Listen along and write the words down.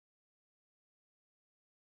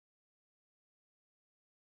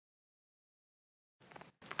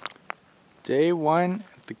Day one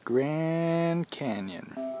at the Grand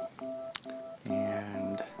Canyon,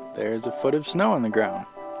 and there's a foot of snow on the ground,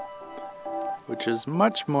 which is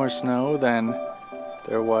much more snow than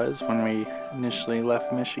there was when we initially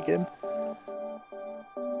left Michigan.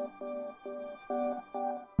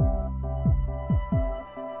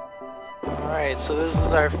 Alright, so this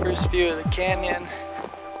is our first view of the canyon.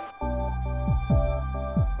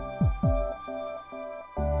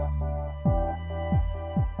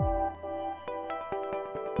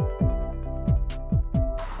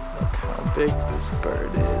 Look how big this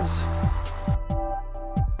bird is.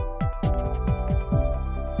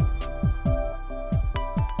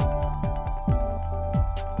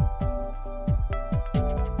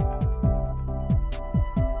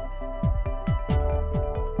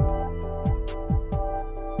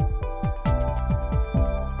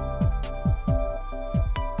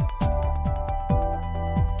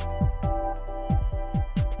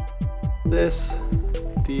 This,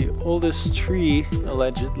 the oldest tree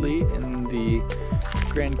allegedly in the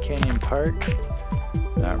Grand Canyon Park.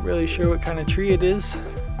 Not really sure what kind of tree it is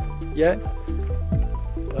yet,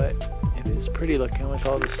 but it is pretty looking with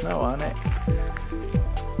all the snow on it.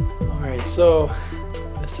 Alright, so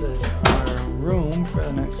this is our room for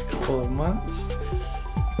the next couple of months.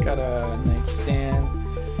 Got a nightstand,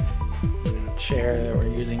 chair that we're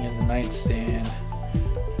using as a nightstand,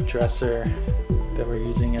 dresser that we're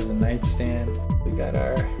using as a nightstand. We got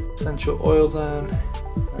our essential oils on,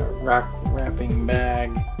 our rock wrapping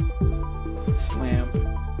bag, this lamp.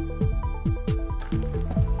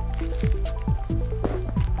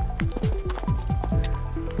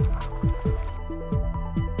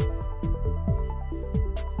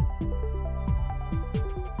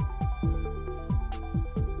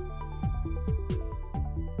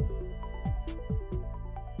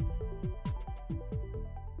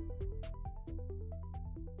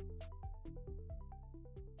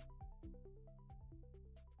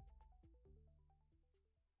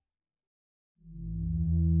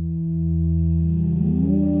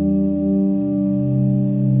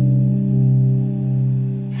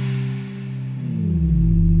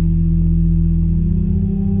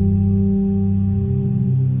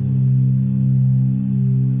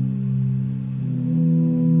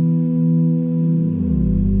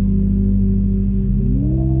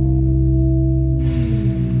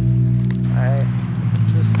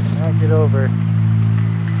 Get over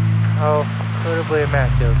how incredibly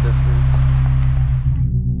immaculate this is.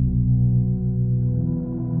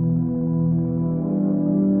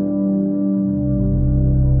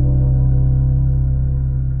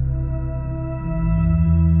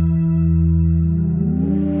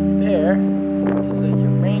 There is a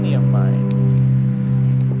uranium mine.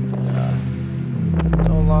 It's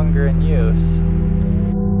no longer in use.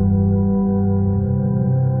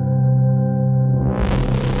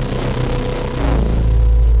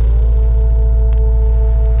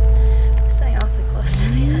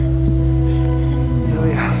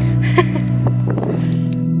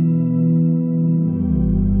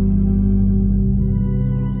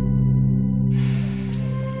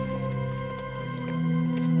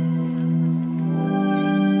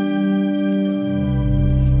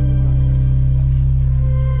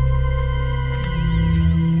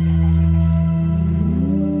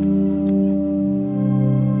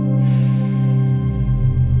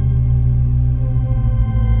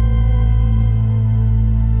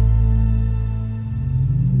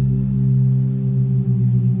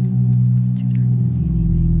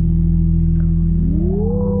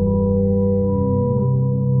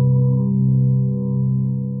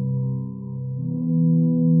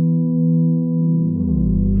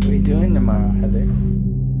 Doing tomorrow, Heather?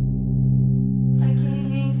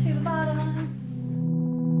 Hiking to the bottom.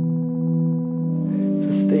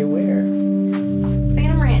 To stay where?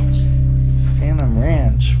 Phantom Ranch. Phantom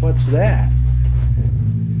Ranch. What's that?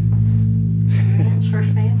 Ranch where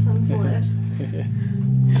phantoms live.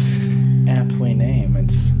 Aptly named.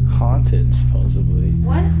 It's haunted, supposedly.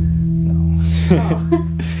 What? No. Oh.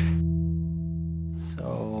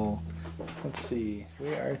 So, let's see.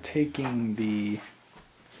 We are taking the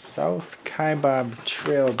South Kaibab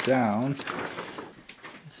Trail down.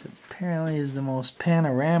 This apparently is the most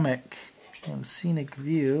panoramic and scenic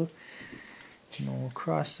view. And we'll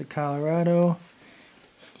cross the Colorado.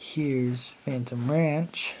 Here's Phantom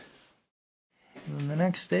Ranch. And then the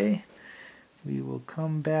next day, we will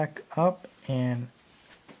come back up and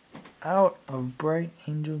out of Bright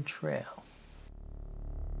Angel Trail.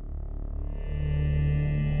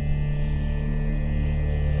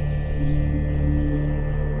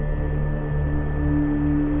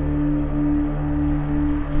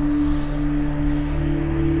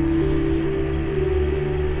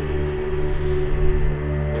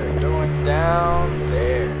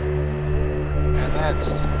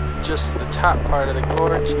 just the top part of the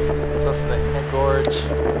gorge. There's also the inner gorge,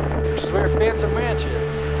 which is where Phantom Ranch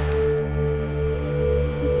is.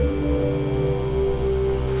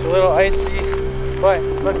 It's a little icy, but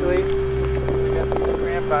luckily we got these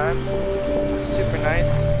crampons, which is super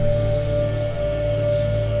nice.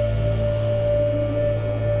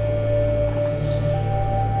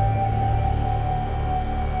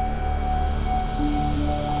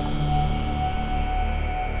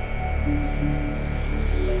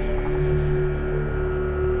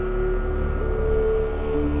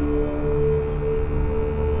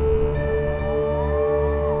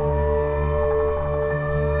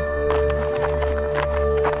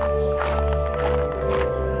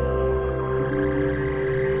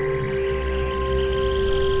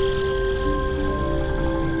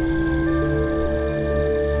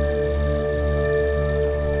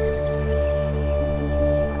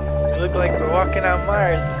 Look like we're walking on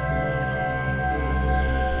Mars.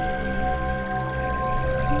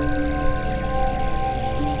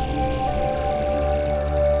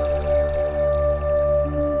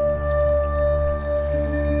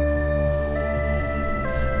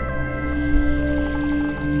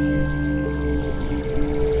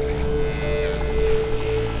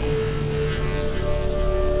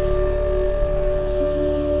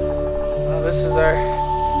 Well, this is our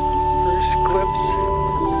first glimpse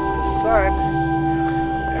of the sun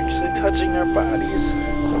actually touching our bodies.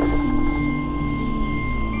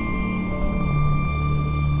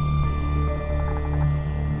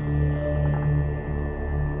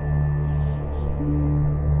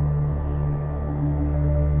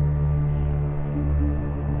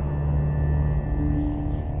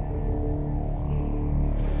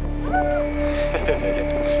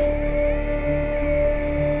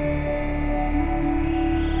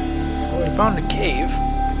 Well, we found a cave.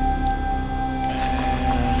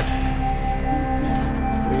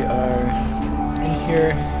 We are in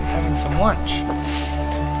here having some lunch,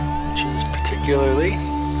 which is particularly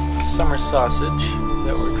summer sausage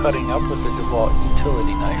that we're cutting up with a DeWalt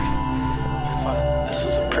utility knife. We thought this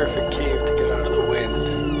was a perfect cave to get out of the wind.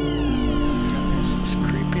 And there's this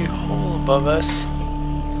creepy hole above us.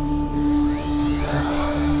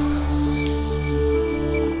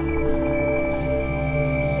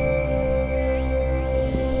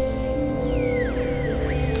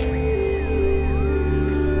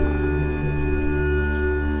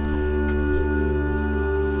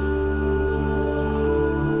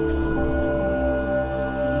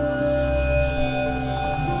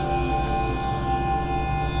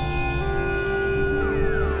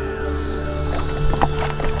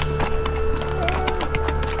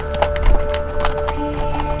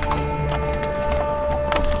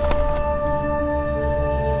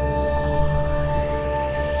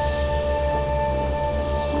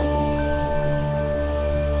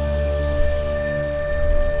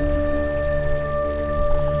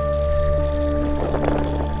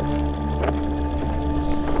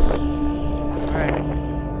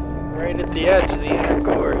 At the edge of the inner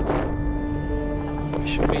gorge. We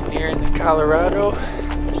should be nearing the Colorado,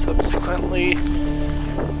 subsequently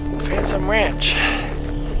Phantom Ranch.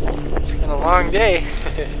 It's been a long day.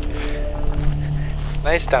 It's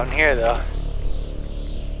nice down here though.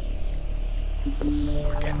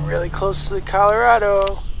 We're getting really close to the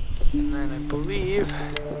Colorado, and then I believe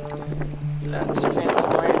that's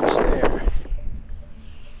Phantom Ranch there.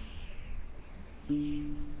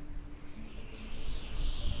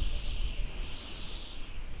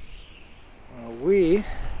 We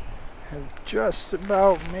have just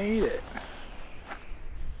about made it.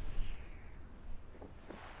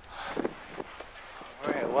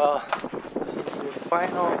 Alright, well, this is the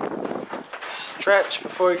final stretch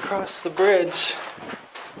before we cross the bridge.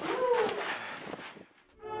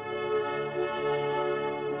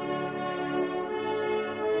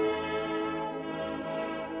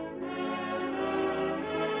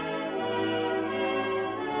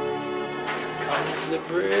 Here comes the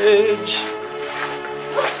bridge.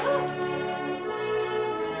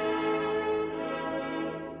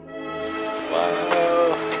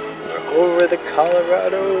 Wow, we're over the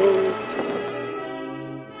Colorado.